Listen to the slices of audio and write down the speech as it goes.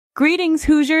Greetings,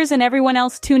 Hoosiers and everyone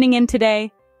else tuning in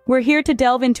today. We're here to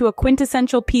delve into a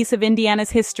quintessential piece of Indiana's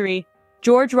history,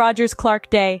 George Rogers Clark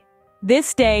Day.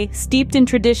 This day, steeped in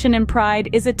tradition and pride,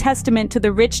 is a testament to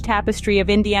the rich tapestry of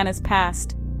Indiana's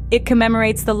past. It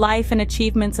commemorates the life and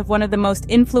achievements of one of the most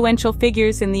influential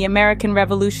figures in the American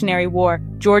Revolutionary War,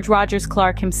 George Rogers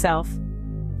Clark himself.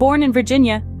 Born in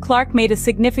Virginia, Clark made a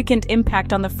significant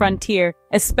impact on the frontier,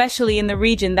 especially in the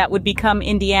region that would become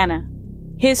Indiana.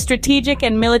 His strategic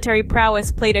and military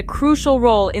prowess played a crucial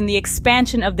role in the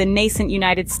expansion of the nascent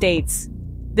United States.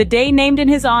 The day named in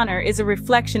his honor is a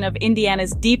reflection of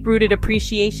Indiana's deep-rooted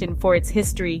appreciation for its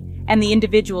history and the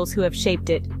individuals who have shaped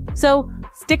it. So,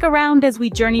 stick around as we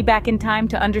journey back in time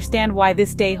to understand why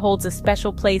this day holds a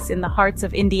special place in the hearts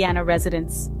of Indiana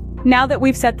residents. Now that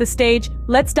we've set the stage,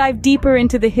 let's dive deeper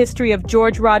into the history of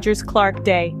George Rogers Clark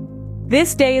Day.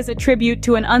 This day is a tribute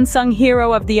to an unsung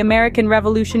hero of the American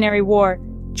Revolutionary War,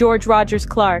 George Rogers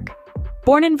Clark.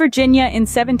 Born in Virginia in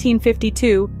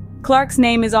 1752, Clark's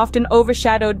name is often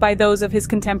overshadowed by those of his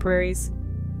contemporaries.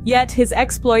 Yet his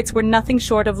exploits were nothing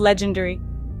short of legendary.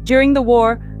 During the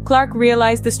war, Clark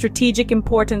realized the strategic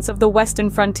importance of the western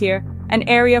frontier, an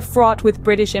area fraught with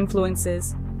British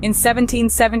influences. In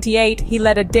 1778, he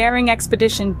led a daring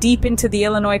expedition deep into the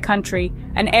Illinois country,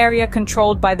 an area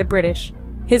controlled by the British.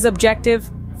 His objective?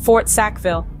 Fort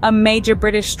Sackville, a major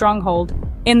British stronghold.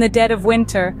 In the dead of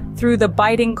winter, through the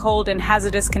biting cold and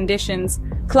hazardous conditions,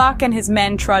 Clark and his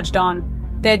men trudged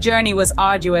on. Their journey was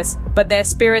arduous, but their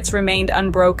spirits remained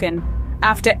unbroken.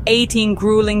 After 18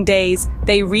 grueling days,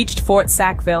 they reached Fort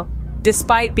Sackville.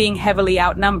 Despite being heavily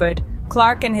outnumbered,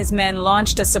 Clark and his men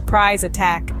launched a surprise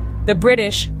attack. The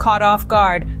British, caught off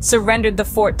guard, surrendered the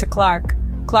fort to Clark.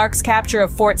 Clark's capture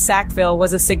of Fort Sackville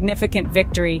was a significant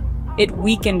victory. It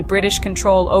weakened British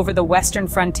control over the western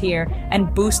frontier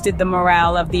and boosted the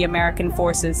morale of the American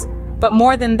forces. But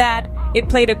more than that, it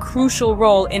played a crucial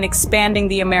role in expanding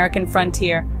the American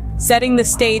frontier, setting the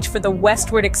stage for the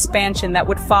westward expansion that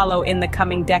would follow in the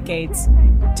coming decades.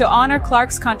 To honor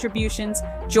Clark's contributions,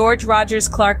 George Rogers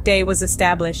Clark Day was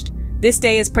established. This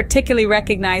day is particularly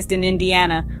recognized in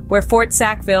Indiana, where Fort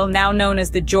Sackville, now known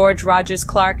as the George Rogers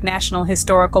Clark National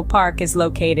Historical Park, is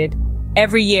located.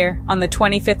 Every year, on the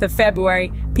 25th of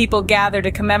February, people gather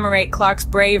to commemorate Clark's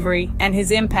bravery and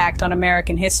his impact on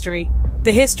American history.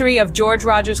 The history of George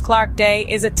Rogers Clark Day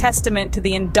is a testament to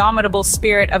the indomitable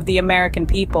spirit of the American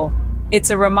people. It's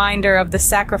a reminder of the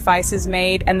sacrifices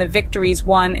made and the victories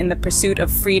won in the pursuit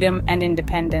of freedom and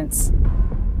independence.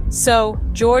 So,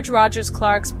 George Rogers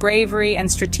Clark's bravery and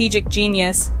strategic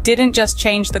genius didn't just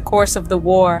change the course of the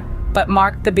war, but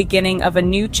marked the beginning of a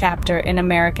new chapter in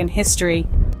American history.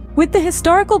 With the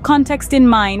historical context in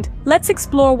mind, let's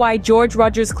explore why George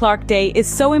Rogers Clark Day is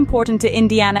so important to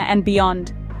Indiana and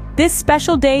beyond. This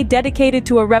special day dedicated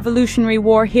to a Revolutionary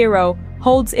War hero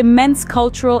holds immense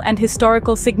cultural and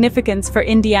historical significance for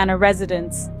Indiana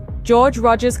residents. George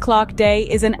Rogers Clark Day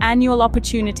is an annual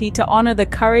opportunity to honor the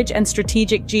courage and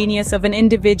strategic genius of an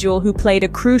individual who played a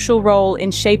crucial role in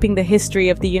shaping the history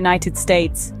of the United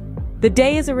States. The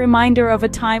day is a reminder of a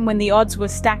time when the odds were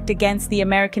stacked against the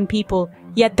American people,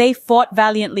 yet they fought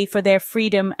valiantly for their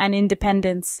freedom and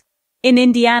independence. In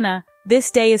Indiana, this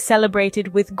day is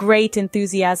celebrated with great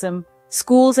enthusiasm.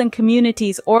 Schools and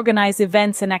communities organize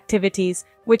events and activities,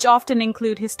 which often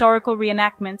include historical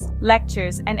reenactments,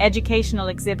 lectures, and educational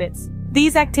exhibits.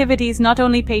 These activities not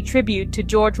only pay tribute to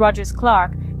George Rogers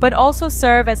Clark, but also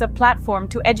serve as a platform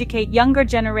to educate younger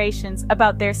generations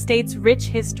about their state's rich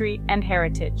history and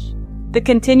heritage. The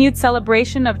continued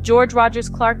celebration of George Rogers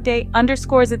Clark Day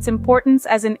underscores its importance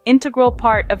as an integral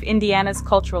part of Indiana's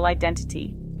cultural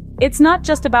identity. It's not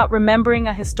just about remembering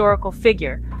a historical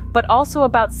figure, but also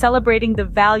about celebrating the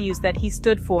values that he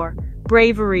stood for: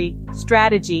 bravery,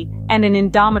 strategy, and an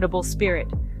indomitable spirit.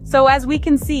 So as we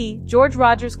can see, George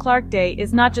Rogers Clark Day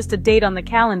is not just a date on the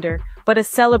calendar, but a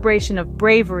celebration of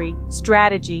bravery,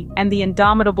 strategy, and the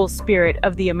indomitable spirit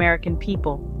of the American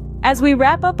people. As we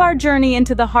wrap up our journey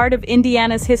into the heart of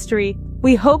Indiana's history,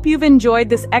 we hope you've enjoyed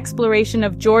this exploration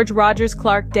of George Rogers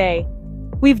Clark Day.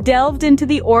 We've delved into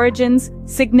the origins,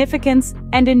 significance,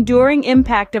 and enduring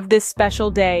impact of this special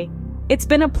day. It's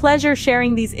been a pleasure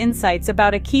sharing these insights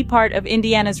about a key part of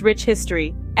Indiana's rich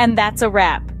history, and that's a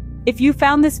wrap. If you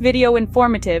found this video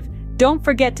informative, don't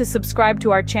forget to subscribe to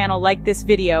our channel, like this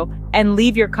video, and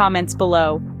leave your comments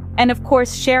below. And of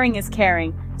course, sharing is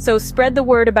caring, so spread the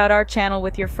word about our channel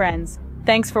with your friends.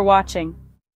 Thanks for watching.